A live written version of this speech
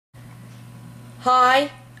Hi,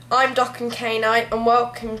 I'm docandK9 and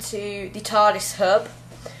welcome to the TARDIS Hub.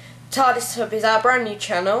 TARDIS Hub is our brand new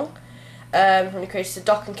channel from the creators of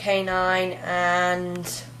docandK9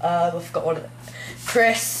 and I forgot what it is,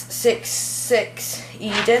 Chris66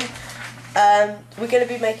 Eden. We're going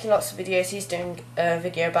to be making lots of videos. He's doing a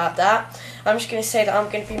video about that. I'm just going to say that I'm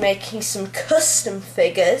going to be making some custom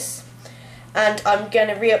figures, and I'm going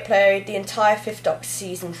to re-upload the entire 5th Doctor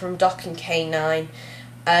season from docandK9.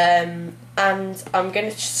 And I'm going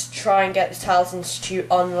to just try and get the Tales Institute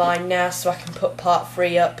online now so I can put part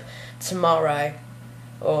 3 up tomorrow,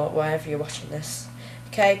 or wherever you're watching this.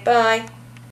 Okay, bye.